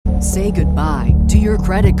Say goodbye to your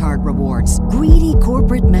credit card rewards. Greedy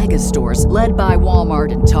corporate mega stores, led by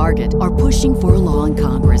Walmart and Target, are pushing for a law in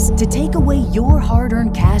Congress to take away your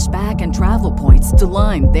hard-earned cash back and travel points to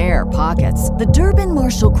line their pockets. The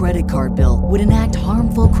Durbin-Marshall credit card bill would enact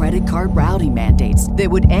harmful credit card routing mandates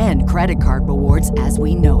that would end credit card rewards as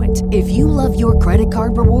we know it. If you love your credit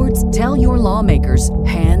card rewards, tell your lawmakers,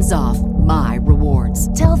 hands off my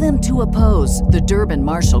rewards. Tell them to oppose the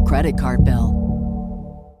Durbin-Marshall credit card bill.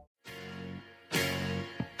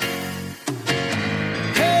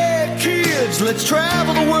 Let's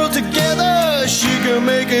travel the world together. She can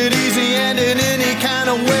make it easy and in any kind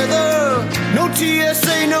of weather. No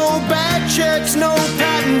TSA, no bad checks, no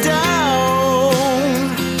patting down.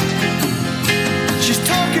 She's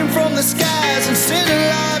talking from the skies and sending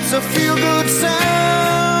lots of feel-good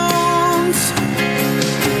sounds.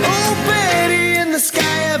 Oh, Betty in the sky,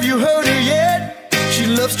 have you heard her yet? She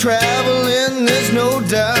loves traveling, there's no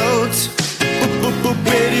doubt.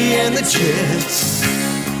 Betty and the Jets.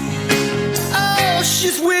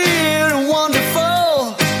 She's weird and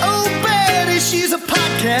wonderful. Oh, Betty, she's a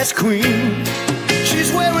podcast queen.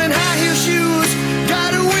 She's wearing high heel shoes,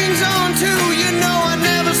 got her wings on too. You know I've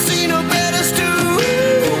never seen her better stew.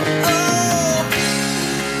 Oh,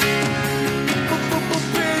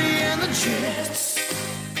 Betty and the Jets.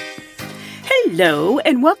 Hello,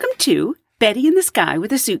 and welcome to Betty in the Sky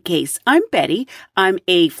with a Suitcase. I'm Betty. I'm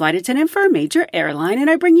a flight attendant for a major airline, and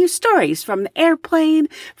I bring you stories from the airplane,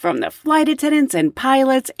 from the flight attendants and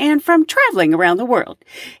pilots, and from traveling around the world.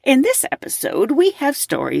 In this episode, we have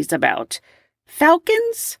stories about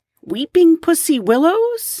falcons, weeping pussy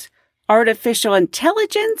willows, artificial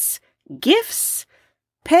intelligence, gifts,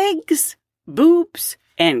 pegs, boobs,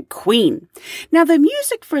 and Queen. Now, the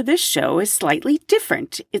music for this show is slightly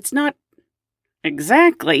different. It's not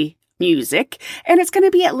exactly music, and it's going to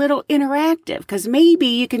be a little interactive because maybe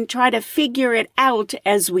you can try to figure it out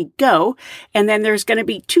as we go, and then there's going to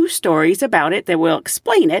be 2 stories about it that will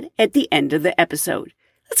explain it at the end of the episode.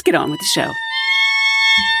 Let's get on with the show.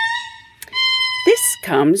 This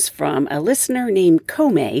comes from a listener named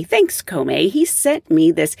Kome. Thanks, Kome. He sent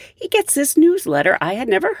me this. He gets this newsletter. I had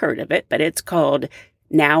never heard of it, but it's called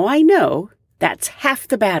Now I Know That's Half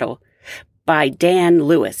the Battle by Dan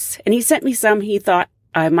Lewis. And he sent me some he thought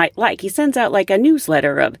I might like. He sends out like a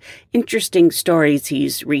newsletter of interesting stories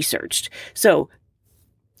he's researched. So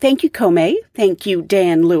thank you, Kome. Thank you,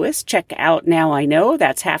 Dan Lewis. Check out Now I Know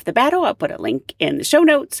That's Half the Battle. I'll put a link in the show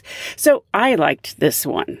notes. So I liked this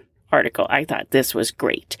one article. I thought this was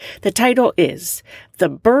great. The title is The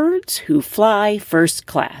Birds Who Fly First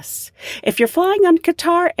Class. If you're flying on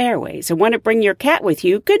Qatar Airways and want to bring your cat with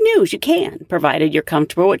you, good news, you can, provided you're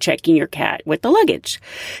comfortable with checking your cat with the luggage.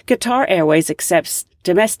 Qatar Airways accepts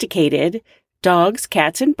domesticated dogs,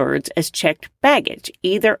 cats, and birds as checked baggage,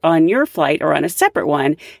 either on your flight or on a separate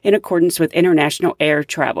one in accordance with international air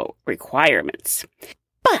travel requirements.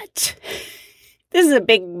 But, this is a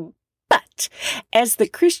big but, as the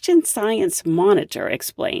Christian Science Monitor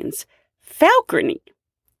explains, falconry,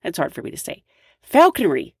 that's hard for me to say,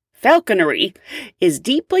 falconry is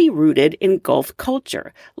deeply rooted in Gulf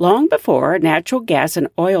culture. Long before natural gas and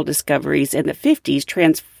oil discoveries in the 50s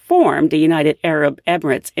transformed the United Arab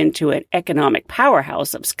Emirates into an economic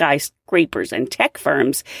powerhouse of skyscrapers and tech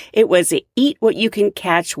firms, it was an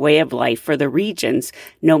eat-what-you-can-catch way of life for the region's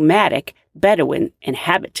nomadic Bedouin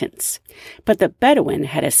inhabitants. But the Bedouin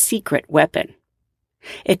had a secret weapon.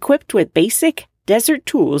 Equipped with basic desert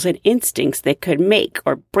tools and instincts that could make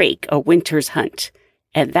or break a winter's hunt.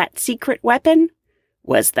 And that secret weapon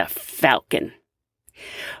was the falcon.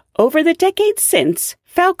 Over the decades since,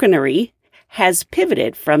 falconry has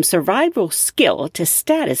pivoted from survival skill to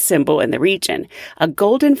status symbol in the region. A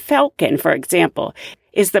golden falcon, for example,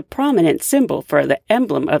 is the prominent symbol for the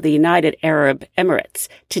emblem of the United Arab Emirates.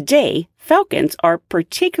 Today, falcons are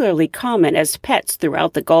particularly common as pets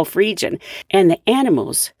throughout the Gulf region, and the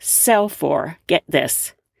animals sell for, get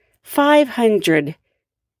this, $500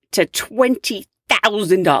 to $20,000.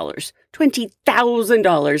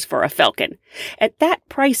 $20,000 for a falcon. At that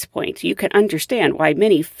price point, you can understand why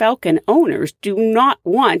many falcon owners do not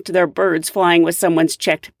want their birds flying with someone's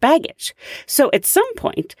checked baggage. So at some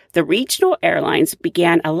point, the regional airlines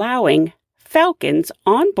began allowing falcons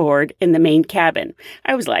on board in the main cabin.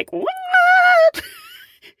 I was like, what?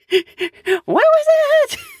 What was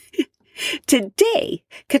that? Today,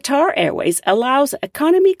 Qatar Airways allows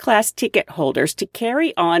economy class ticket holders to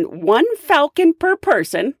carry on one falcon per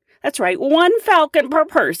person. That's right, one falcon per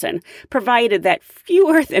person, provided that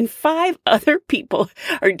fewer than 5 other people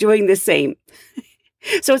are doing the same.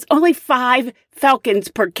 So it's only 5 falcons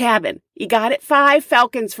per cabin. You got it? 5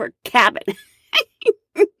 falcons per cabin.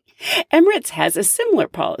 Emirates has a similar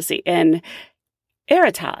policy, and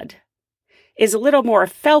Etihad is a little more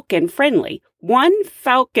falcon-friendly. 1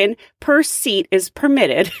 falcon per seat is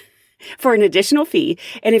permitted for an additional fee,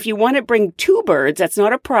 and if you want to bring 2 birds, that's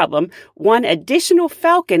not a problem. 1 additional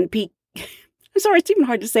falcon I'm sorry, it's even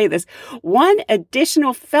hard to say this. 1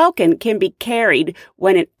 additional falcon can be carried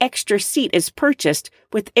when an extra seat is purchased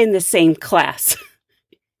within the same class.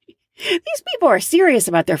 These people are serious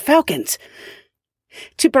about their falcons.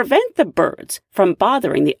 To prevent the birds from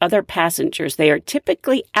bothering the other passengers, they are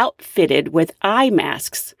typically outfitted with eye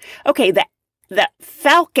masks. Okay, the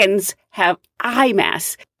falcons have eye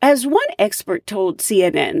masks. As one expert told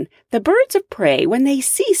CNN, the birds of prey, when they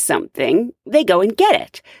see something, they go and get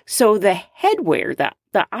it. So the headwear,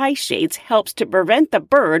 the eye shades, helps to prevent the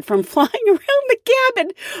bird from flying around the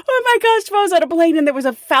cabin. Oh my gosh, I was on a plane and there was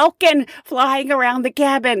a falcon flying around the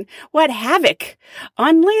cabin. What havoc!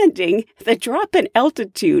 On landing, the drop in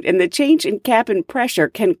altitude and the change in cabin pressure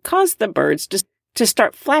can cause the birds to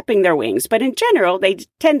start flapping their wings, but in general, they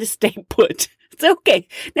tend to stay put. It's okay.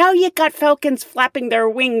 Now you got falcons flapping their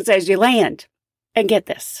wings as you land. And get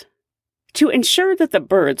this. To ensure that the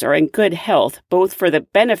birds are in good health, both for the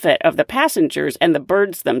benefit of the passengers and the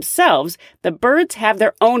birds themselves, the birds have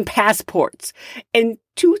their own passports. In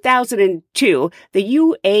 2002, the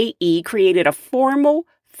UAE created a formal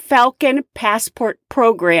Falcon passport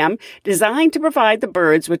program designed to provide the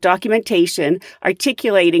birds with documentation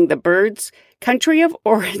articulating the bird's country of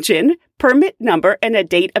origin, permit number, and a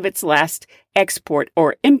date of its last export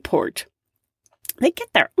or import. They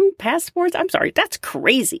get their own passports? I'm sorry, that's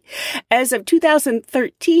crazy. As of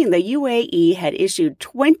 2013, the UAE had issued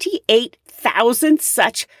 28,000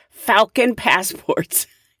 such Falcon passports.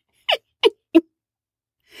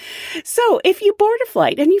 So, if you board a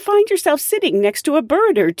flight and you find yourself sitting next to a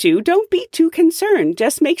bird or two, don't be too concerned.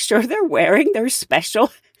 Just make sure they're wearing their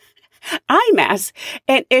special eye masks.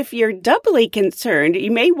 And if you're doubly concerned, you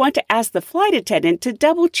may want to ask the flight attendant to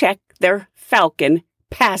double check their Falcon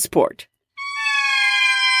passport.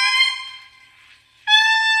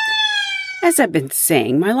 As I've been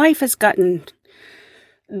saying, my life has gotten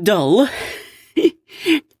dull.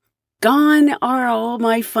 Gone are all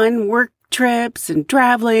my fun work trips and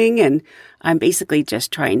traveling, and I'm basically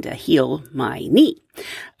just trying to heal my knee.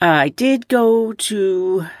 I did go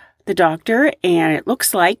to the doctor, and it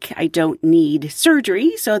looks like I don't need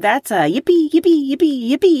surgery, so that's a yippee, yippee, yippee,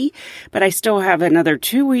 yippee. But I still have another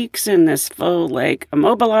 2 weeks in this full leg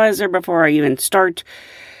immobilizer before I even start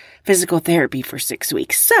physical therapy for 6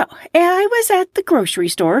 weeks. So, I was at the grocery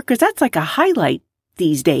store, because that's like a highlight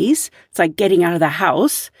these days. It's like getting out of the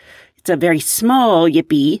house. It's a very small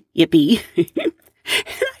yippee. And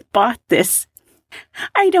I bought this.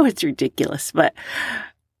 I know it's ridiculous, but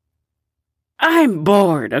I'm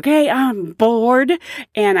bored, okay? I'm bored.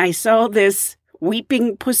 And I saw this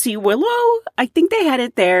Weeping Pussy Willow. I think they had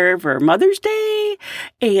it there for Mother's Day.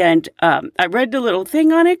 And I read the little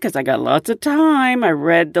thing on it because I got lots of time. I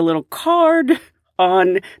read the little card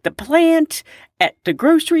on the plant at the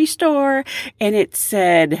grocery store. And it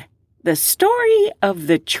said, "The story of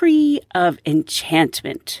the tree of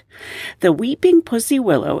enchantment. The weeping pussy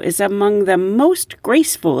willow is among the most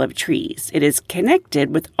graceful of trees. It is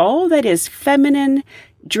connected with all that is feminine,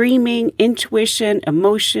 dreaming, intuition,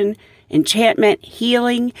 emotion, enchantment,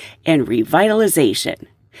 healing, and revitalization.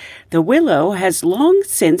 The willow has long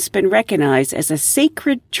since been recognized as a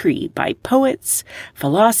sacred tree by poets,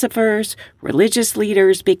 philosophers, religious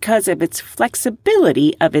leaders because of its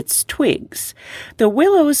flexibility of its twigs. The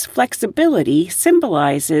willow's flexibility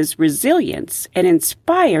symbolizes resilience and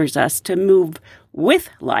inspires us to move with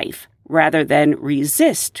life rather than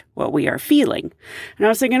resist what we are feeling." And I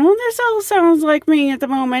was thinking, well, this all sounds like me at the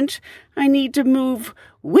moment. I need to move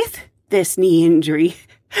with this knee injury,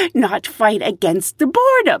 not fight against the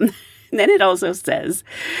boredom. And then it also says,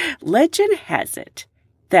 legend has it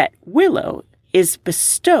that willow is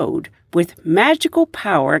bestowed with magical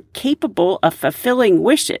power capable of fulfilling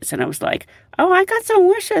wishes. And I was like, oh, I got some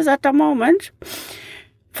wishes at the moment.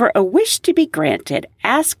 For a wish to be granted,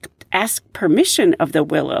 ask permission of the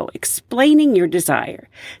willow, explaining your desire.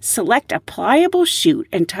 Select a pliable shoot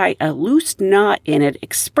and tie a loose knot in it,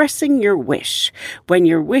 expressing your wish. When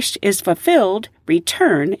your wish is fulfilled,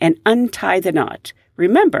 return and untie the knot.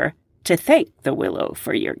 Remember to thank the willow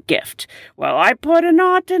for your gift. Well, I put a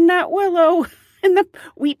knot in that willow, in the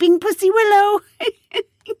weeping pussy willow.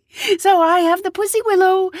 So I have the pussy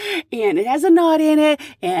willow, and it has a knot in it,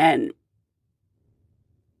 and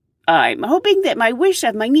I'm hoping that my wish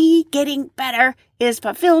of my knee getting better is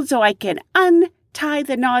fulfilled so I can untie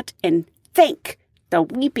the knot and thank the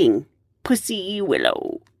weeping pussy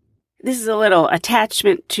willow. this is a little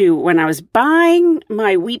attachment to when I was buying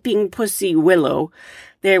my Weeping Pussy Willow.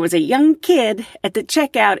 There was a young kid at the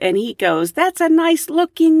checkout, and he goes, "That's a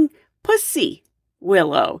nice-looking pussy,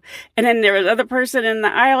 Willow." And then there was another person in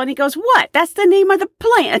the aisle, and he goes, "What? That's the name of the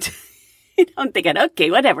plant." I'm thinking, okay,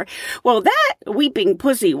 whatever. Well, that Weeping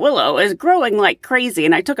Pussy Willow is growing like crazy,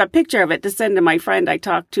 and I took a picture of it to send to my friend I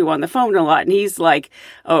talked to on the phone a lot, and he's like,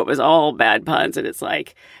 "Oh, it was all bad puns," and it's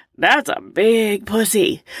like, "That's a big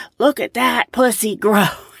pussy. Look at that pussy grow."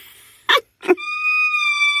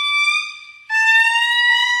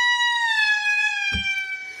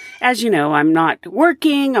 As you know, I'm not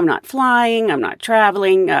working, I'm not flying, I'm not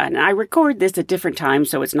traveling, and I record this at different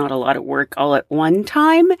times, so it's not a lot of work all at one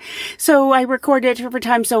time. So I record at different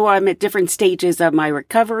times, so I'm at different stages of my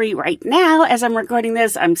recovery. Right now, as I'm recording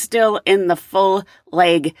this, I'm still in the full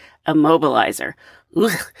leg immobilizer.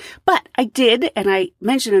 Ugh. But I did, and I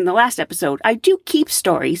mentioned in the last episode, I do keep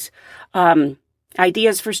stories,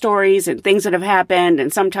 ideas for stories and things that have happened,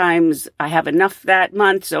 and sometimes I have enough that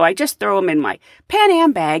month, so I just throw them in my Pan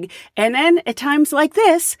Am bag, and then at times like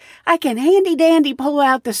this, I can handy-dandy pull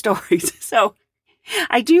out the stories. So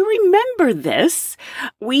I do remember this.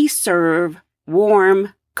 We serve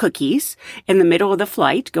warm cookies in the middle of the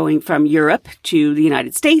flight going from Europe to the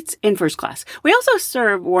United States in first class. We also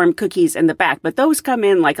serve warm cookies in the back, but those come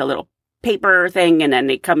in like a little paper thing, and then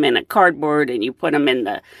they come in a cardboard, and you put them in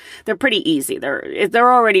they're pretty easy.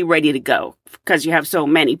 They're already ready to go because you have so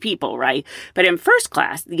many people, right? But in first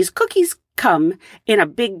class, these cookies come in a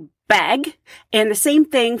big bag, and the same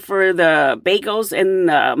thing for the bagels in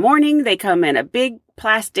the morning. They come in a big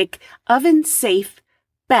plastic oven-safe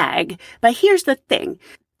bag. But here's the thing.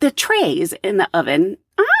 The trays in the oven,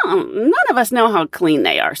 none of us know how clean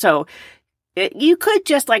they are. So you could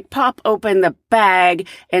just like pop open the bag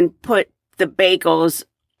and put the bagels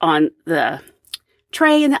on the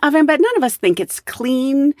tray in the oven, but none of us think it's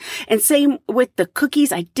clean. And same with the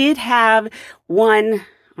cookies. I did have one,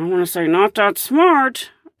 I want to say not that smart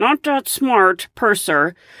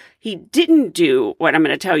purser. He didn't do what I'm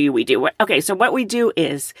going to tell you we do. Okay, so what we do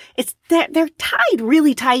is, it's that they're tied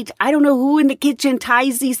really tight. I don't know who in the kitchen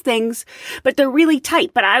ties these things, but they're really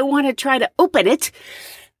tight. But I want to try to open it.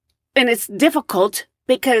 And it's difficult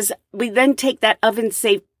because we then take that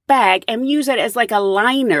oven-safe bag and use it as like a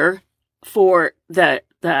liner for the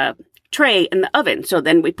tray in the oven. So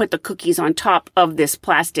then we put the cookies on top of this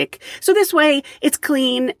plastic. So this way it's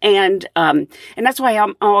clean, and that's why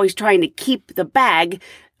I'm always trying to keep the bag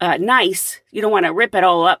nice. You don't want to rip it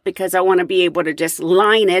all up because I want to be able to just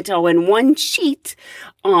line it all in one sheet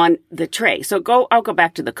on the tray. So I'll go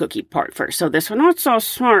back to the cookie part first. So this one, not so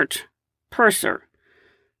smart purser.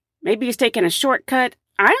 Maybe he's taking a shortcut.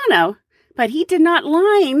 I don't know. But he did not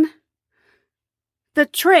line the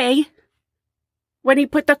tray when he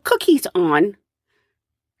put the cookies on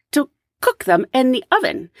to cook them in the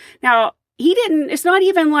oven. Now, it's not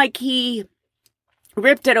even like he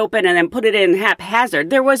ripped it open and then put it in haphazard.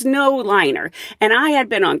 There was no liner. And I had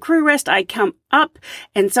been on crew rest. I come up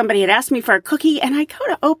and somebody had asked me for a cookie, and I go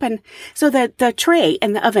to open so that the tray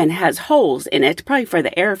in the oven has holes in it, probably for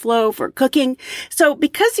the airflow for cooking. So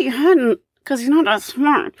because he's not that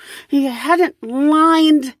smart, he hadn't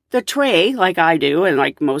lined the tray like I do and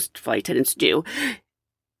like most flight attendants do.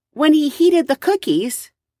 When he heated the cookies,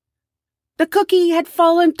 the cookie had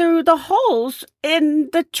fallen through the holes in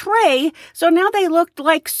the tray, so now they looked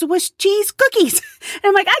like Swiss cheese cookies. And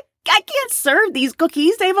I'm like, I can't serve these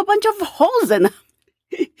cookies. They have a bunch of holes in them.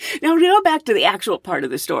 Now, to go back to the actual part of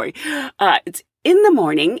the story. It's in the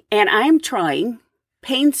morning, and I'm trying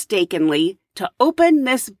painstakingly to open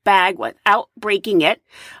this bag without breaking it.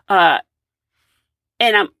 And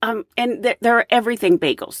there are everything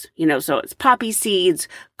bagels, so it's poppy seeds,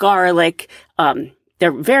 garlic,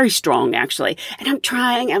 they're very strong, actually. And I'm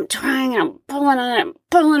trying, I'm pulling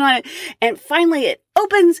on it. And finally it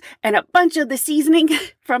opens, and a bunch of the seasoning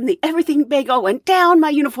from the everything bagel went down my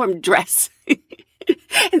uniform dress.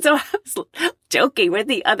 And so I was joking with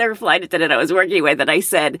the other flight attendant I was working with, and I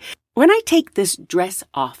said, when I take this dress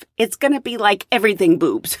off, it's going to be like everything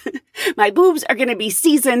boobs. My boobs are going to be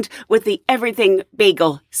seasoned with the everything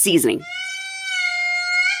bagel seasoning.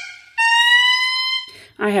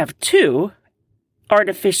 I have 2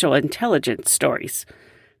 artificial intelligence stories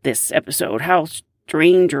this episode. How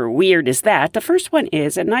strange or weird is that? The first one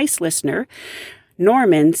is a nice listener,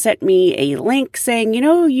 Norman, sent me a link saying,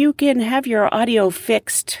 you can have your audio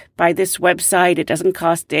fixed by this website. It doesn't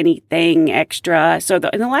cost anything extra. So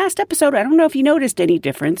in the last episode, I don't know if you noticed any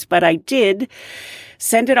difference, but I did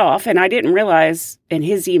send it off, and I didn't realize in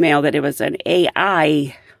his email that it was an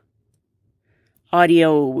AI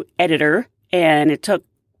audio editor, and it took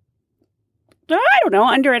I don't know,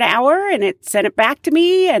 under an hour, and it sent it back to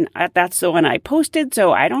me, and that's the one I posted,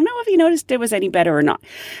 so I don't know if you noticed it was any better or not.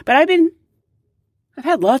 But I've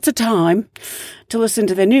had lots of time to listen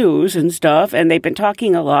to the news and stuff, and they've been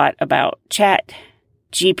talking a lot about Chat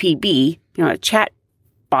GPB, a chat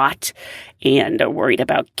bot, and are worried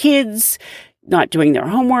about kids not doing their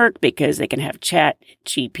homework because they can have Chat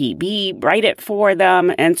GPB write it for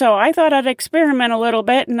them. And so I thought I'd experiment a little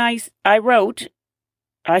bit, and I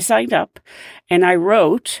signed up, and I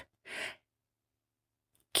wrote,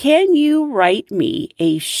 "Can you write me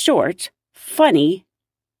a short, funny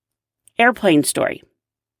airplane story?"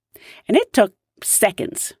 And it took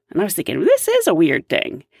seconds. And I was thinking, this is a weird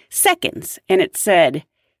thing. Seconds. And it said,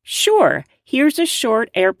 "Sure, here's a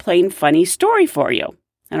short airplane funny story for you."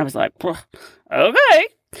 And I was like, okay.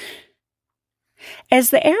 As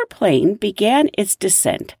the airplane began its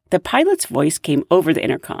descent, the pilot's voice came over the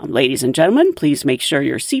intercom. "Ladies and gentlemen, please make sure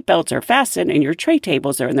your seatbelts are fastened and your tray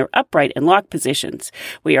tables are in their upright and locked positions.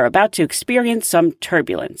 We are about to experience some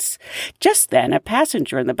turbulence." Just then, a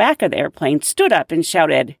passenger in the back of the airplane stood up and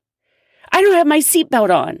shouted, "I don't have my seatbelt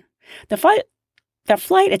on." The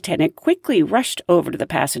flight attendant quickly rushed over to the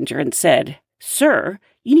passenger and said, "Sir,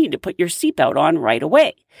 you need to put your seatbelt on right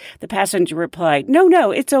away." The passenger replied,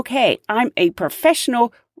 No, it's okay. I'm a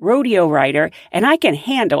professional rodeo rider, and I can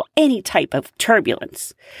handle any type of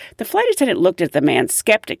turbulence." The flight attendant looked at the man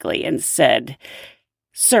skeptically and said,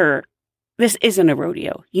 "Sir, this isn't a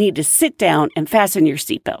rodeo. You need to sit down and fasten your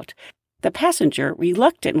seatbelt." The passenger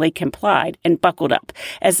reluctantly complied and buckled up.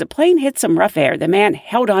 As the plane hit some rough air, the man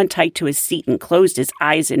held on tight to his seat and closed his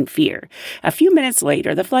eyes in fear. A few minutes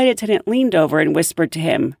later, the flight attendant leaned over and whispered to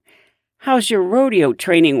him, "How's your rodeo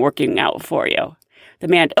training working out for you?" The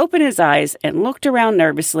man opened his eyes and looked around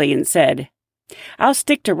nervously and said, "I'll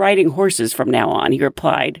stick to riding horses from now on," he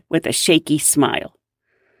replied with a shaky smile.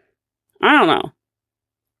 I don't know.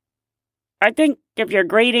 I think if you're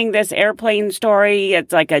grading this airplane story,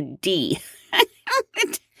 it's like a D.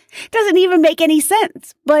 It doesn't even make any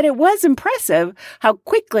sense, but it was impressive how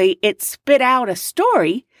quickly it spit out a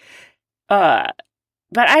story. But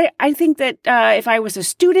I think that if I was a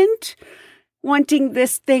student wanting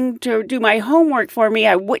this thing to do my homework for me,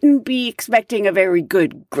 I wouldn't be expecting a very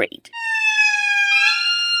good grade.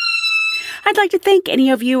 I'd like to thank any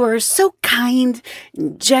of you who are so kind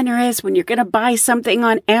and generous when you're going to buy something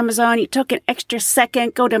on Amazon. You took an extra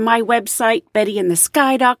second, go to my website,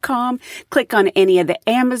 bettyinthesky.com, click on any of the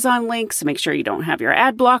Amazon links, make sure you don't have your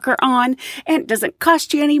ad blocker on, and it doesn't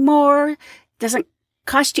cost you any more.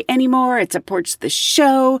 It supports the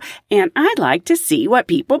show, and I'd like to see what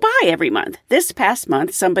people buy every month. This past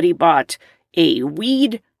month, somebody bought a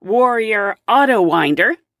Weed Warrior auto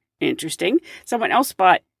winder. Interesting. Someone else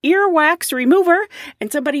bought earwax remover,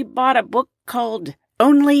 and somebody bought a book called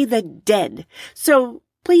Only the Dead. So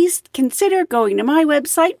please consider going to my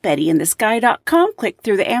website, bettyinthesky.com. Click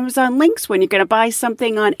through the Amazon links when you're going to buy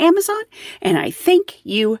something on Amazon, and I thank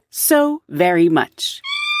you so very much.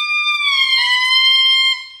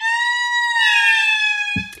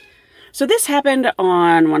 So this happened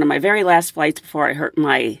on one of my very last flights before I hurt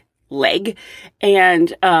my leg.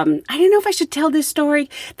 And I don't know if I should tell this story.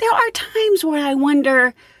 There are times where I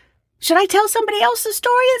wonder, should I tell somebody else's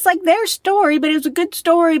story? It's like their story, but it was a good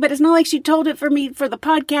story, but it's not like she told it for me for the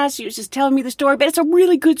podcast. She was just telling me the story, but it's a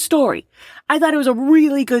really good story. I thought it was a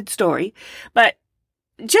really good story. But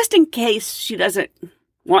just in case she doesn't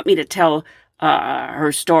want me to tell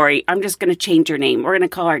her story, I'm just going to change her name. We're going to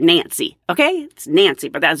call her Nancy. Okay? It's Nancy,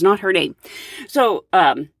 but that's not her name. So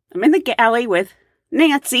I'm in the galley with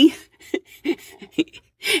Nancy,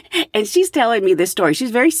 and she's telling me this story.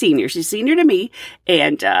 She's very senior. She's senior to me,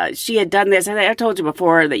 and she had done this. And I told you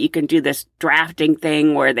before that you can do this drafting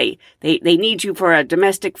thing where they need you for a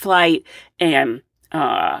domestic flight, and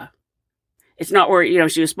it's not where,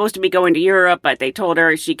 she was supposed to be going to Europe, but they told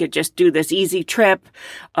her she could just do this easy trip,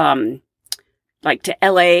 like to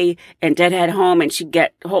LA and deadhead home, and she'd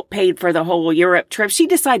get paid for the whole Europe trip. She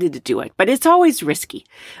decided to do it, but it's always risky.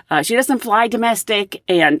 She doesn't fly domestic,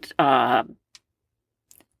 and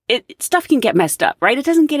stuff can get messed up, right? It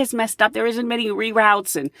doesn't get as messed up. There isn't many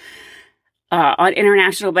reroutes and on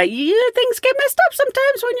international, but things get messed up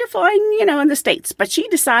sometimes when you're flying, in the States. But she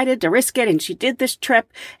decided to risk it, and she did this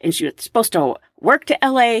trip, and she was supposed to work to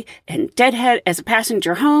LA and deadhead as a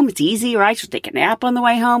passenger home. It's easy, right? She'll take a nap on the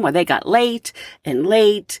way home. Well, they got late, and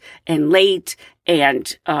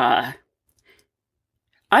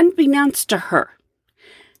unbeknownst to her,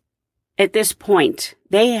 at this point,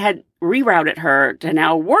 they had rerouted her to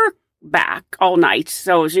now work back all night.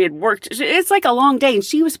 So she had worked. It's like a long day, and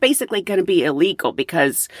she was basically going to be illegal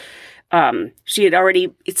because she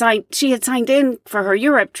had signed in for her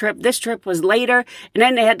Europe trip. This trip was later, and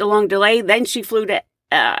then they had the long delay. Then she flew to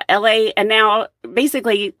LA, and now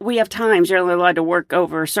basically we have times you're only allowed to work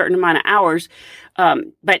over a certain amount of hours.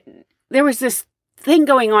 But there was this thing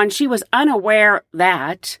going on. She was unaware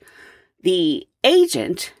that the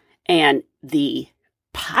agent and the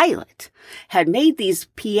pilot had made these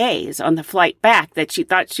PAs on the flight back that she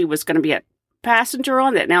thought she was going to be a passenger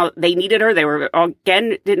on, that now they needed her. They were,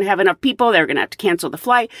 again, didn't have enough people. They were going to have to cancel the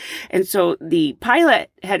flight. And so the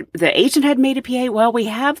agent had made a PA. Well, we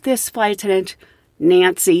have this flight attendant,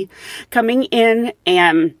 Nancy, coming in,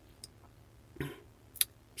 and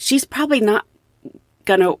she's probably not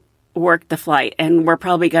going to work the flight, and we're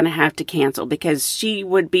probably going to have to cancel because she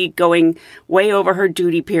would be going way over her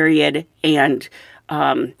duty period, and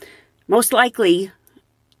most likely,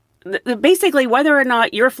 basically, whether or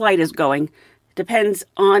not your flight is going depends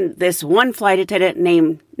on this one flight attendant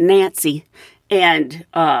named Nancy. And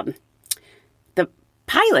the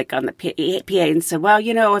pilot got on the PA and said, well,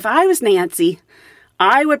 if I was Nancy,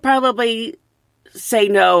 I would probably say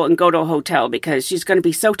no and go to a hotel because she's going to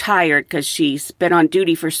be so tired because she's been on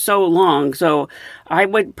duty for so long. So I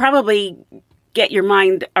would probably get your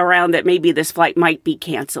mind around that maybe this flight might be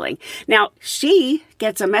canceling. Now, she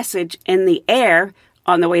gets a message in the air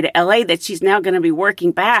on the way to LA that she's now going to be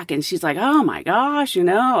working back. And she's like, oh my gosh, I'm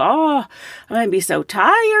going to be so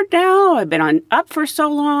tired now. I've been up for so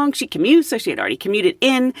long. She commutes, so she had already commuted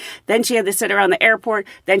in. Then she had to sit around the airport.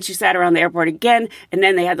 Then she sat around the airport again. And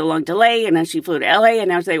then they had the long delay. And then she flew to LA, and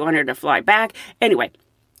now they want her to fly back. Anyway,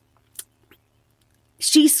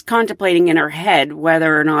 she's contemplating in her head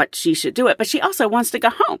whether or not she should do it. But she also wants to go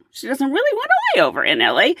home. She doesn't really want to lay over in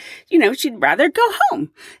LA. She'd rather go home.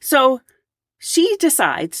 So she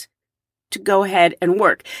decides to go ahead and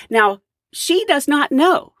work. Now, she does not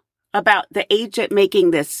know about the agent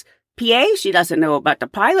making this PA. She doesn't know about the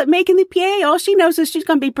pilot making the PA. All she knows is she's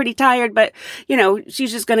going to be pretty tired, but,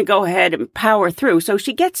 she's just going to go ahead and power through. So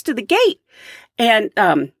she gets to the gate, and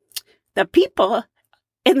the people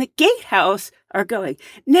in the gatehouse are going,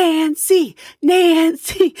 Nancy,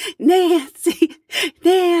 Nancy, Nancy,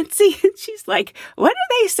 Nancy. And she's like, what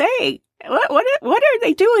are they saying? What are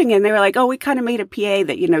they doing? And they were like, oh, we kind of made a PA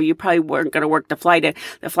that, you probably weren't going to work the flight, and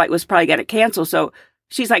the flight was probably going to cancel. So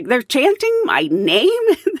she's like, they're chanting my name?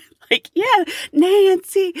 Like, yeah,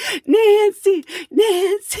 Nancy, Nancy,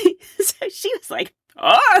 Nancy. So she was like,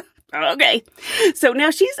 oh, okay. So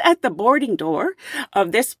now she's at the boarding door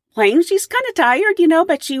of this plane. She's kind of tired,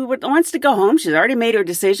 but she wants to go home. She's already made her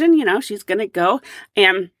decision, she's going to go.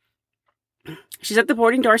 And she's at the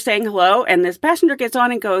boarding door saying hello. And this passenger gets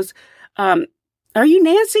on and goes, are you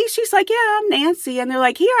Nancy? She's like, yeah, I'm Nancy. And they're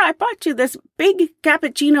like, here, I bought you this big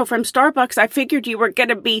cappuccino from Starbucks. I figured you were going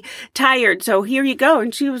to be tired, so here you go.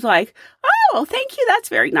 And she was like, oh, well, thank you. That's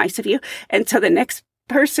very nice of you. And so the next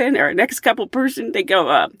person or next couple person, they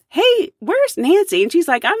go, hey, where's Nancy? And she's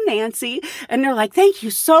like, I'm Nancy. And they're like, thank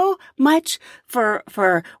you so much for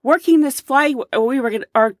working this flight.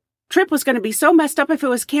 Our trip was going to be so messed up if it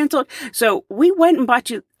was canceled. So we went and bought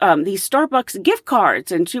you these Starbucks gift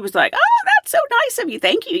cards. And she was like, oh, that's so nice of you.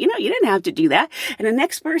 Thank you. You didn't have to do that. And the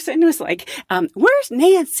next person was like, where's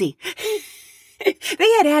Nancy? They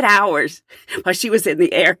had hours while she was in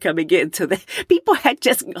the air coming in. So the people had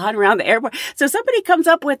just gone around the airport. So somebody comes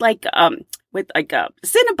up with Cinnabons.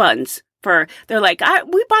 They're like,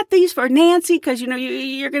 we bought these for Nancy because,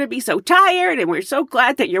 you're going to be so tired and we're so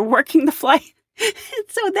glad that you're working the flight.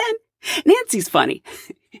 So then Nancy's funny.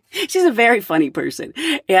 She's a very funny person.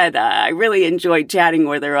 And I really enjoyed chatting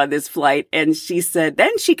with her on this flight. And she said,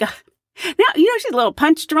 then she got, now, she's a little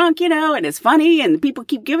punch drunk, and it's funny and people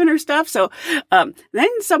keep giving her stuff. So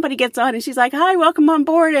then somebody gets on and she's like, hi, welcome on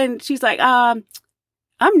board. And she's like, I'm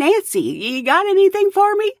Nancy. You got anything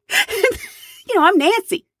for me? I'm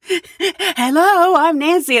Nancy. Hello, I'm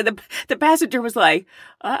Nancy. And the passenger was like,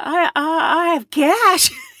 I have cash.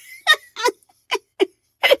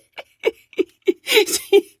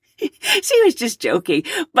 She was just joking,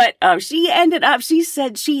 but she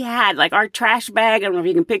said she had our trash bag. I don't know if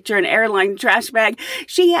you can picture an airline trash bag.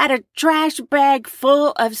 She had a trash bag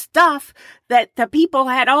full of stuff that the people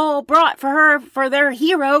had all brought for her for their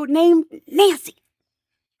hero named Nancy.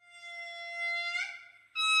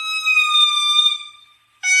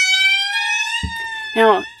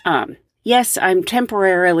 Now, yes, I'm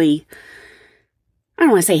temporarily, I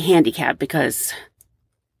don't want to say handicapped because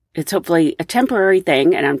it's hopefully a temporary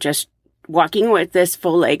thing, and I'm just walking with this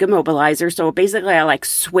full leg immobilizer. So basically, I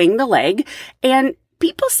swing the leg, and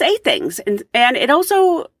people say things, and it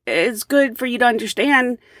also is good for you to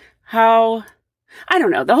understand how I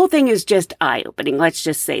don't know. The whole thing is just eye-opening. Let's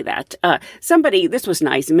just say that. Somebody, this was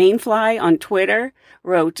nice, Mainfly on Twitter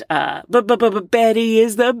wrote, Betty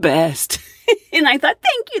is the best. And I thought,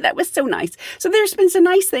 thank you. That was so nice. So there's been some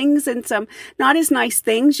nice things and some not as nice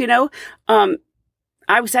things, you know.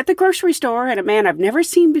 I was at the grocery store and a man I've never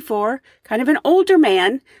seen before, kind of an older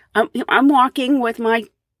man. I'm walking with my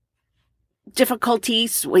difficulty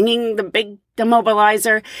swinging the big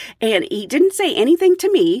immobilizer, and he didn't say anything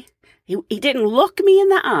to me. He didn't look me in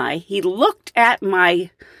the eye. He looked at my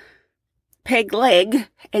peg leg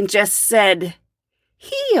and just said,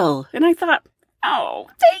 heel. And I thought, oh,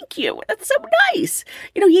 thank you. That's so nice.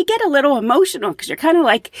 You know, you get a little emotional because you're kind of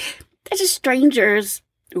like, there's just strangers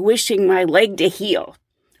wishing my leg to heal.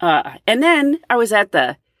 And then I was at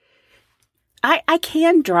I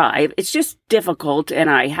can drive. It's just difficult, and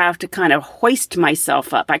I have to kind of hoist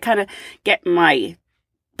myself up. I kind of get my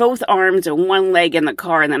both arms and one leg in the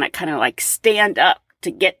car, and then I kind of like stand up to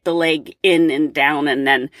get the leg in and down,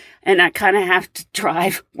 and I kind of have to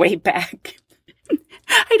drive way back.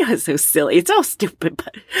 I know it's so silly. It's all stupid,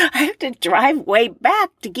 but I have to drive way back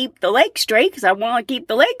to keep the leg straight because I want to keep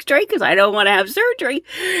the leg straight because I don't want to have surgery.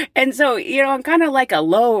 And so, you know, I'm kind of like a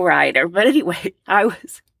low rider. But anyway,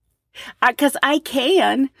 because I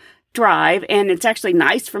can drive, and it's actually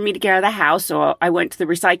nice for me to get out of the house. So I went to the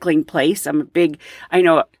recycling place.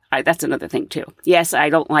 That's another thing too. Yes, I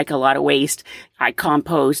don't like a lot of waste. I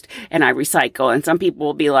compost and I recycle. And some people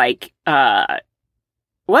will be like,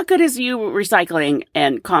 what good is you recycling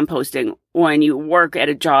and composting when you work at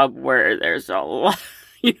a job where there's a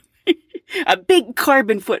big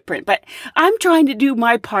carbon footprint? But I'm trying to do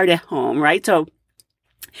my part at home, right? So,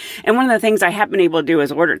 and one of the things I have been able to do is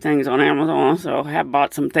order things on Amazon. So I have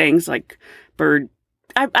bought some things like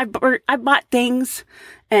I bought things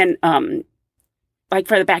and, like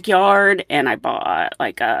for the backyard, and I bought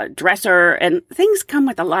like a dresser, and things come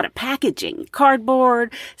with a lot of packaging,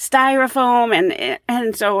 cardboard, styrofoam,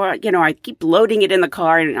 and so, you know, I keep loading it in the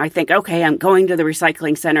car, and I think, okay, I'm going to the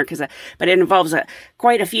recycling center but it involves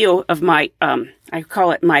quite a few of my, I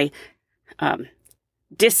call it my,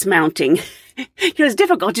 dismounting. It's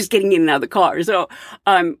difficult just getting in and out of the car. So,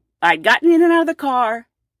 I'd gotten in and out of the car.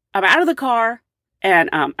 I'm out of the car.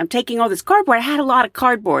 And I'm taking all this cardboard. I had a lot of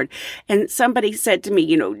cardboard. And somebody said to me,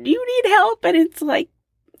 you know, do you need help? And it's like,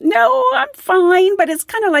 no, I'm fine. But it's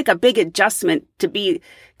kind of like a big adjustment to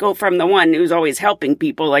go from the one who's always helping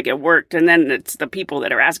people like it worked. And then it's the people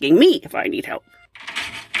that are asking me if I need help.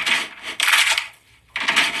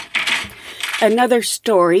 Another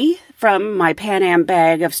story from my Pan Am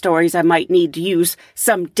bag of stories I might need to use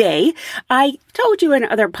someday. I told you in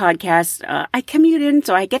other podcasts, I commute in,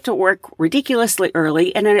 so I get to work ridiculously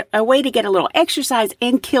early. And a way to get a little exercise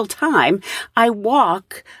and kill time, I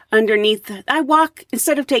walk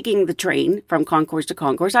instead of taking the train from concourse to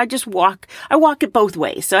concourse, I walk it both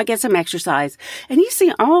ways. So I get some exercise. And you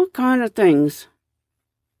see all kind of things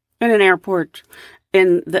in an airport,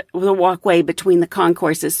 in the walkway between the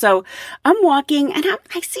concourses. So I'm walking and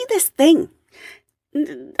I see this thing,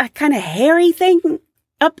 a kind of hairy thing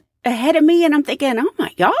up ahead of me. And I'm thinking, oh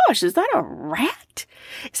my gosh, is that a rat?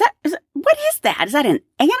 What is that? Is that an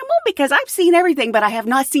animal? Because I've seen everything, but I have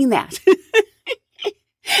not seen that.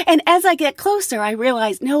 And as I get closer, I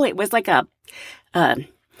realize, no, it was like a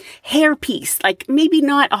hair piece, like maybe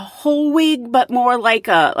not a whole wig, but more like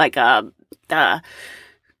a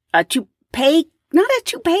toupee. Not a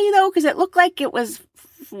toupee, though, because it looked like it was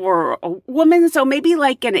for a woman. So maybe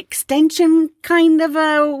like an extension kind of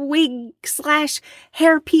a wig /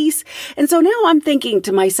 hair piece. And so now I'm thinking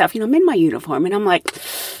to myself, you know, I'm in my uniform and I'm like,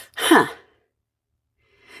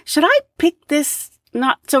 should I pick this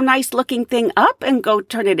not so nice looking thing up and go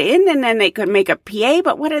turn it in? And then they could make a PA.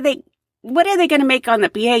 But what are they going to make on the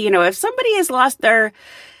PA? You know, if somebody has lost their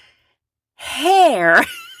hair,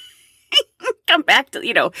 come back to,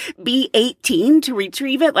 you know, B18 to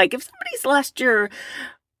retrieve it. Like if somebody's lost your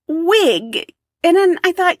wig, and then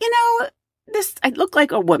I thought, you know, I look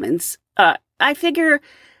like a woman's. I figure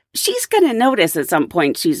she's going to notice at some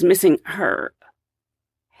point she's missing her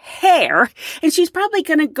hair, and she's probably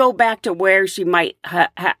going to go back to where she might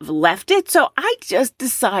have left it. So I just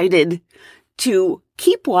decided to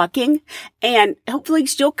keep walking, and hopefully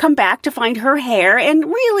she'll come back to find her hair. And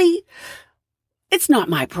really, it's not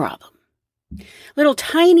my problem. Little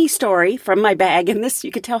tiny story from my bag, and this,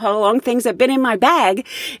 you could tell how long things have been in my bag,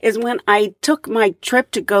 is when I took my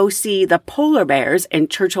trip to go see the polar bears in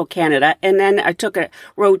Churchill, Canada, and then I took a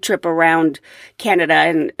road trip around Canada,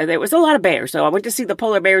 and there was a lot of bears, so I went to see the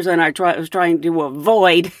polar bears, and I was trying to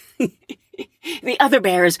avoid the other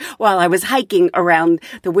bears while I was hiking around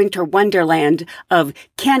the winter wonderland of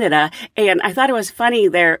Canada. And I thought it was funny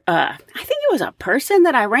there. I think it was a person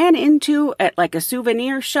that I ran into at like a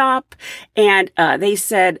souvenir shop. And they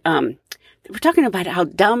said, they were talking about how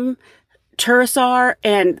dumb tourists are.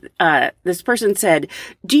 And this person said,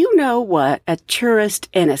 do you know what a tourist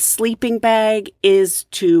in a sleeping bag is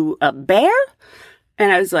to a bear?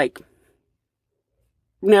 And I was like,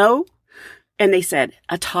 no. And they said,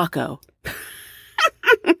 a taco.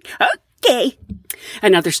 Okay.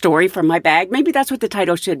 Another story from my bag. Maybe that's what the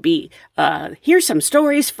title should be. Here's some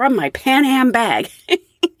stories from my Pan Am bag.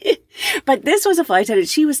 But this was a flight attendant.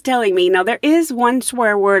 She was telling me, now there is one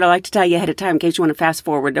swear word I like to tell you ahead of time in case you want to fast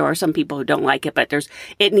forward. There are some people who don't like it, but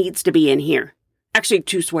it needs to be in here. Actually,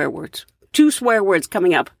 2 swear words. 2 swear words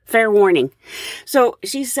coming up. Fair warning. So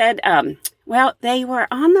she said, well, they were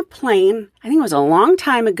on the plane. I think it was a long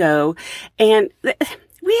time ago. And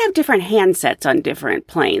we have different handsets on different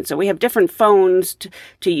planes. So we have different phones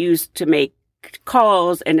to use to make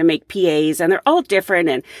calls and to make PAs, and they're all different.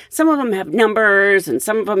 And some of them have numbers, and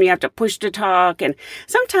some of them you have to push to talk. And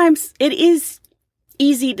sometimes it is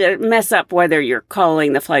easy to mess up whether you're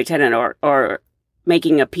calling the flight attendant or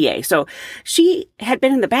making a PA. So she had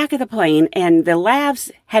been in the back of the plane, and the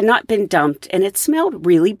lavs had not been dumped, and it smelled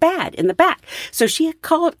really bad in the back. So she had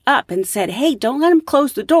called up and said, hey, don't let them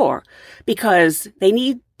close the door because they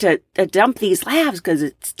need to dump these lavs because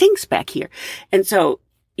it stinks back here. And so,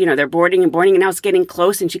 they're boarding, and now it's getting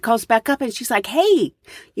close, and she calls back up, and she's like, hey,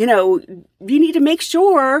 you need to make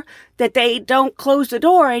sure that they don't close the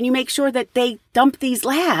door, and you make sure that they dump these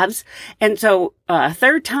lavs. And so,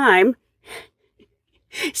 third time,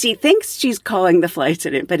 she thinks she's calling the flight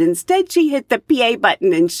attendant, but instead she hit the PA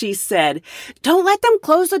button and she said, don't let them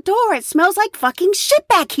close the door. It smells like fucking shit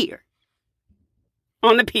back here.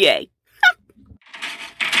 On the PA.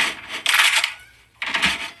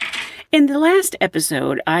 In the last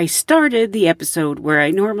episode, I started the episode where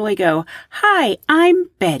I normally go, hi, I'm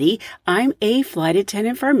Betty. I'm a flight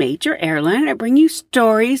attendant for a major airline. I bring you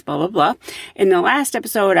stories, blah, blah, blah. In the last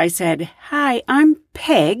episode, I said, hi, I'm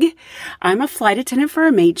Peg. I'm a flight attendant for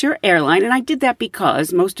a major airline. And I did that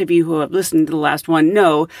because most of you who have listened to the last one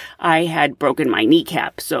know I had broken my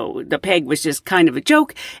kneecap. So the Peg was just kind of a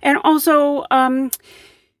joke. And also, I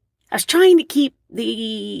was trying to keep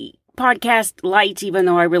the podcast light, even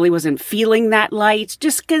though I really wasn't feeling that light,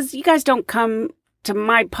 just because you guys don't come to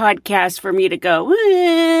my podcast for me to go,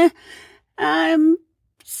 I'm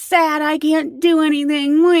sad, I can't do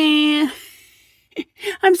anything.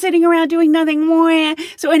 I'm sitting around doing nothing.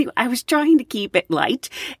 So anyway, I was trying to keep it light.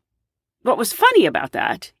 What was funny about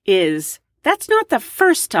that is that's not the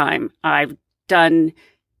first time I've done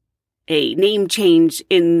a name change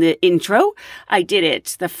in the intro. I did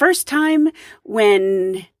it the first time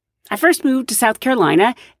when I first moved to South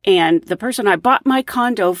Carolina, and the person I bought my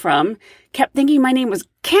condo from kept thinking my name was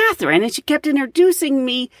Catherine, and she kept introducing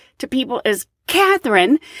me to people as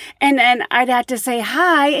Catherine, and then I'd have to say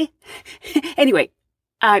hi. Anyway,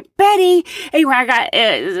 Betty.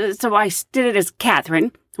 Anyway, so I did it as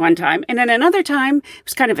Catherine one time, and then another time, it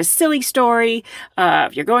was kind of a silly story.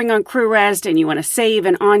 If you're going on crew rest and you want to save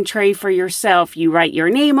an entree for yourself, you write your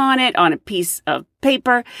name on it on a piece of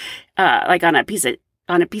paper, like on a piece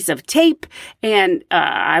of tape, and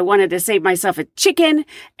I wanted to save myself a chicken,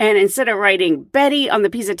 and instead of writing Betty on the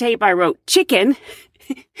piece of tape, I wrote chicken.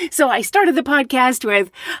 So I started the podcast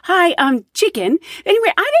with, hi, I'm Chicken.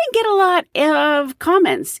 Anyway, I didn't get a lot of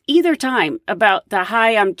comments either time about the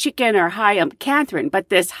hi, I'm Chicken or hi, I'm Catherine, but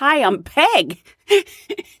this hi, I'm Peg.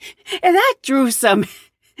 And that drew some,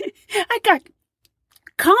 I got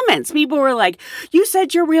comments. People were like, you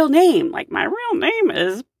said your real name. Like, my real name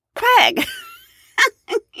is Peg.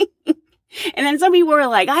 And then some people were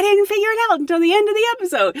like, I didn't figure it out until the end of the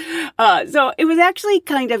episode. So it was actually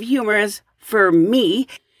kind of humorous for me.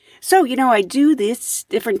 So, I do this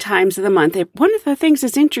different times of the month. One of the things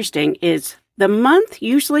that's interesting is the month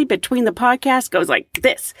usually between the podcasts goes like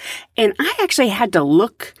this. And I actually had to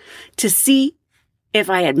look to see if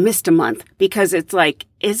I had missed a month, because it's like,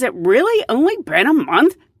 is it really only been a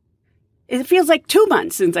month? It feels like 2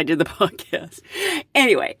 months since I did the podcast.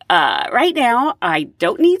 Anyway, right now I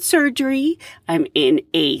don't need surgery. I'm in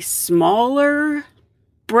a smaller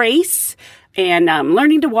brace and I'm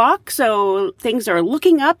learning to walk. So things are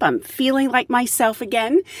looking up. I'm feeling like myself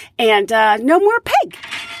again, and no more Peg.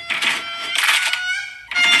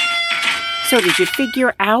 So did you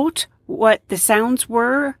figure out what the sounds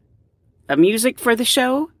were? The music for the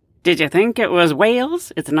show? Did you think it was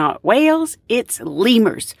whales? It's not whales, it's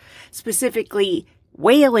lemurs. Specifically,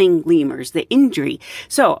 whaling lemurs, the injury.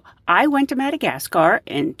 So I went to Madagascar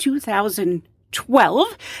in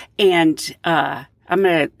 2012, and I'm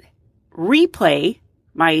going to replay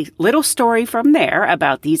my little story from there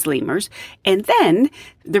about these lemurs. And then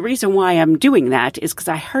the reason why I'm doing that is because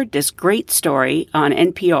I heard this great story on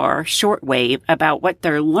NPR shortwave about what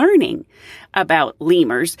they're learning about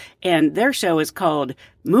lemurs. And their show is called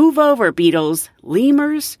Move Over, Beatles.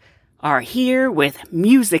 Lemurs are here with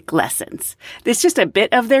music lessons. This is just a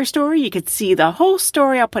bit of their story. You could see the whole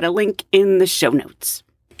story. I'll put a link in the show notes.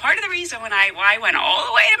 Part of the reason why I went all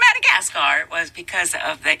the way to Madagascar was because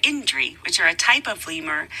of the indri, which are a type of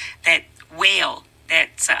lemur that wail.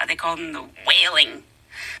 They call them the wailing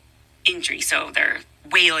indri. So they're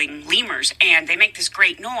wailing lemurs, and they make this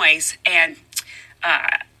great noise. And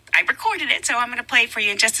I recorded it, so I'm going to play it for you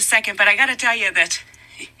in just a second. But I got to tell you that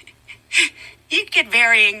you get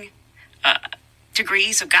varying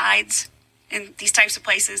degrees of guides in these types of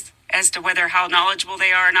places as to whether how knowledgeable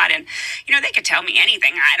they are or not. And, they could tell me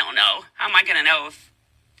anything. I don't know. How am I going to know if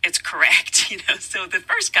it's correct? So the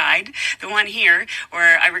first guide, the one here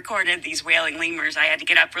where I recorded these wailing lemurs, I had to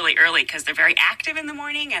get up really early because they're very active in the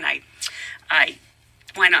morning. And I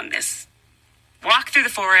went on this walk through the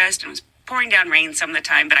forest, and it was pouring down rain some of the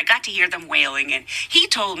time, but I got to hear them wailing. And he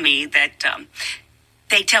told me that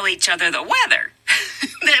they tell each other the weather,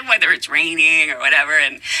 whether it's raining or whatever,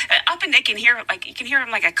 and up and they can hear, you can hear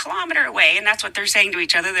them like a kilometer away, and that's what they're saying to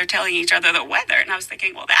each other. They're telling each other the weather. And I was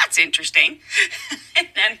thinking, well, that's interesting. And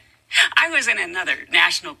then I was in another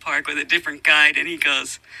national park with a different guide, and he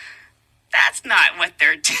goes, that's not what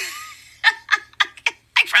they're doing.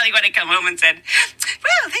 I probably would have come home and said,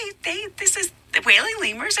 well, this is the wailing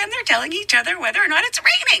lemurs, and they're telling each other whether or not it's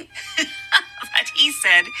raining. But he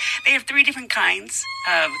said they have 3 different kinds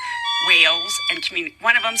of wails, and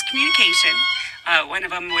one of them's communication, one of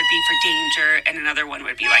them would be for danger, and another one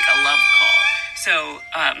would be like a love call. So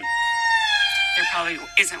there probably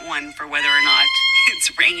isn't one for whether or not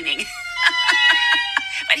it's raining.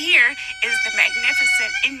 But here is the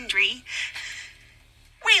magnificent indri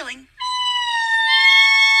wailing.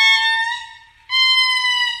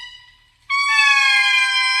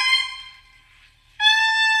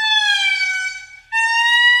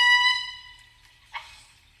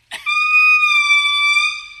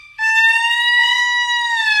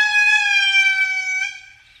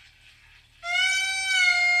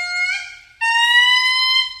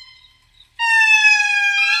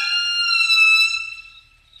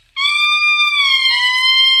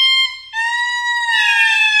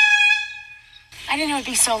 I didn't know it'd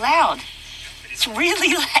be so loud. It's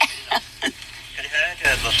really loud. You can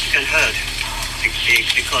heard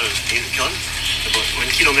the call about 1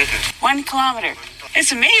 kilometer. 1 kilometer.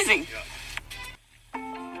 It's amazing.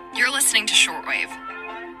 You're listening to Shortwave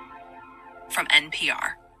from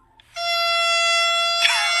NPR.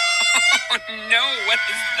 Oh no, what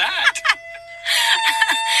is that?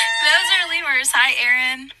 Those are lemurs. Hi,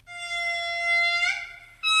 Aaron.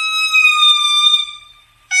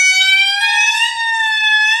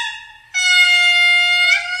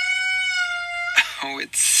 Oh,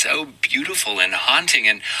 it's so beautiful and haunting,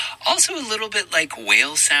 and also a little bit like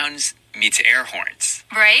whale sounds meets air horns.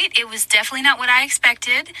 Right? It was definitely not what I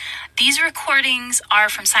expected. These recordings are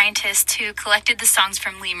from scientists who collected the songs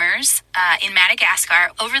from lemurs in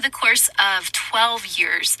Madagascar over the course of 12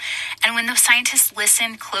 years. And when those scientists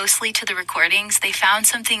listened closely to the recordings, they found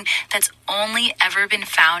something that's only ever been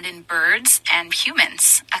found in birds and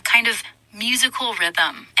humans, a kind of musical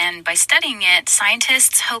rhythm. And by studying it,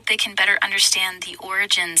 scientists hope they can better understand the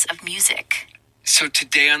origins of music. So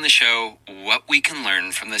today on the show, what we can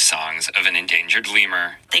learn from the songs of an endangered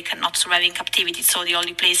lemur. They cannot survive in captivity, so the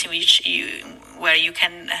only place in which where you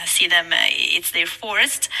can see them, it's their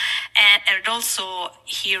forest. And also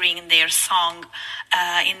hearing their song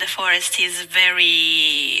in the forest is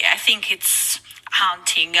very, I think it's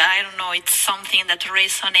haunting. I don't know, it's something that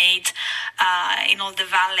resonates in all the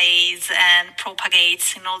valleys and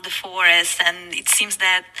propagates in all the forests. And it seems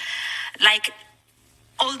that like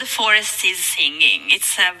all the forest is singing.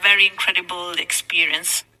 It's a very incredible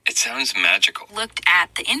experience. It sounds magical. Looked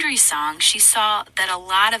at the Indri song, she saw that a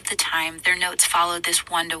lot of the time their notes followed this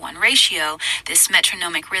 1-to-1 ratio, this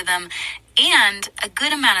metronomic rhythm, and a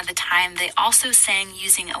good amount of the time they also sang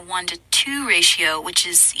using a 1-to-2 ratio, which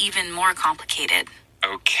is even more complicated.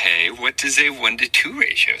 Okay, what does a 1-to-2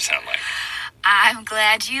 ratio sound like? I'm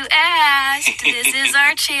glad you asked. This is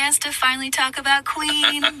our chance to finally talk about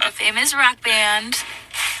Queen, the famous rock band.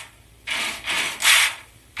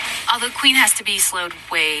 Although Queen has to be slowed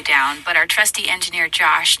way down, but our trusty engineer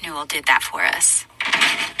Josh Newell did that for us.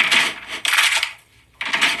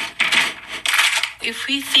 If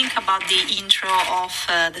we think about the intro of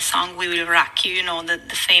the song We Will Rock You,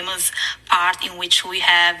 the famous part in which we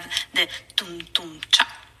have the tum-tum-cha,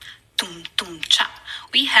 tum-tum-cha.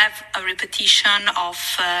 We have a repetition of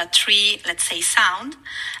three, let's say, sound,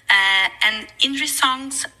 and Indri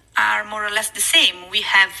songs are more or less the same. We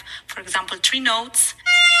have, for example, 3 notes,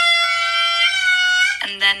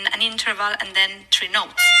 and then an interval, and then 3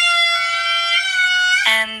 notes.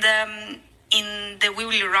 And in the We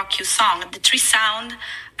Will Rock You song, the 3 sound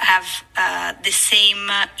have the same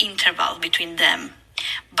interval between them.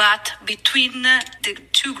 But between the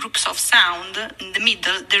 2 groups of sound, in the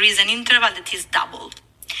middle, there is an interval that is double.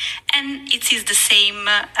 And it is the same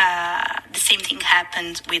thing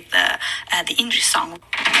happens with the Indri song.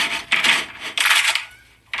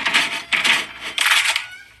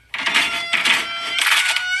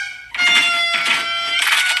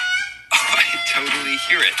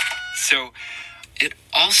 Hear it. So it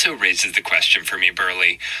also raises the question for me,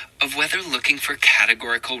 Burley, of whether looking for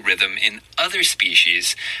categorical rhythm in other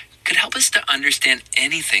species could help us to understand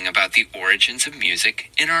anything about the origins of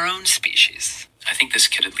music in our own species. I think this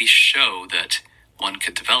could at least show that one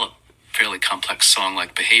could develop fairly complex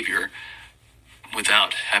song-like behavior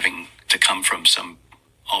without having to come from some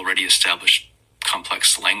already established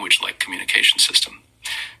complex language-like communication system.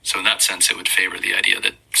 So in that sense, it would favor the idea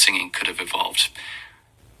that singing could have evolved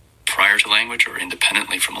prior to language or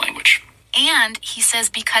independently from language. And he says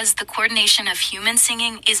because the coordination of human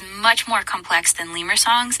singing is much more complex than lemur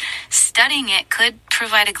songs, studying it could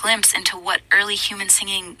provide a glimpse into what early human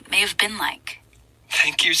singing may have been like.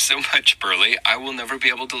 Thank you so much, Burley. I will never be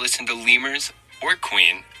able to listen to lemurs or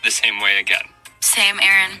Queen the same way again. Same,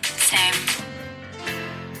 Aaron. Same.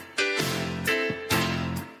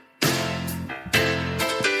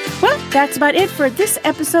 Well, that's about it for this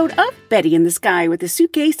episode of Betty in the Sky with a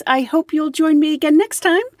Suitcase. I hope you'll join me again next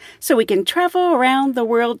time so we can travel around the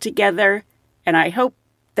world together. And I hope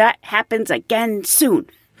that happens again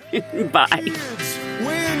soon. Bye. Kids,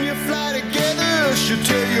 when you fly together, she'll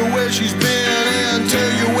tell you where she's been and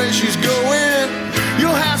tell you where she's going.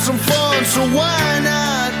 You'll have some fun, so why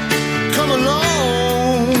not come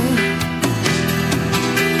along?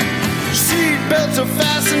 Seatbelts are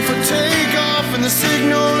fastened for takeoff and the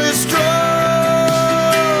signal is strong.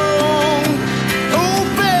 Oh,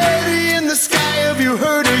 Betty in the sky, have you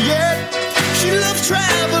heard her yet? She loves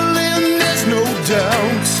traveling, there's no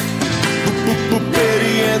doubt.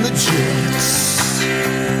 Betty and the Jets.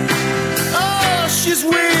 Oh, she's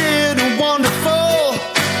weird and wonderful.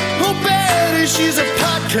 Oh, Betty, she's a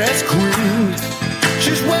podcast queen.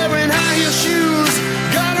 She's wearing high heel shoes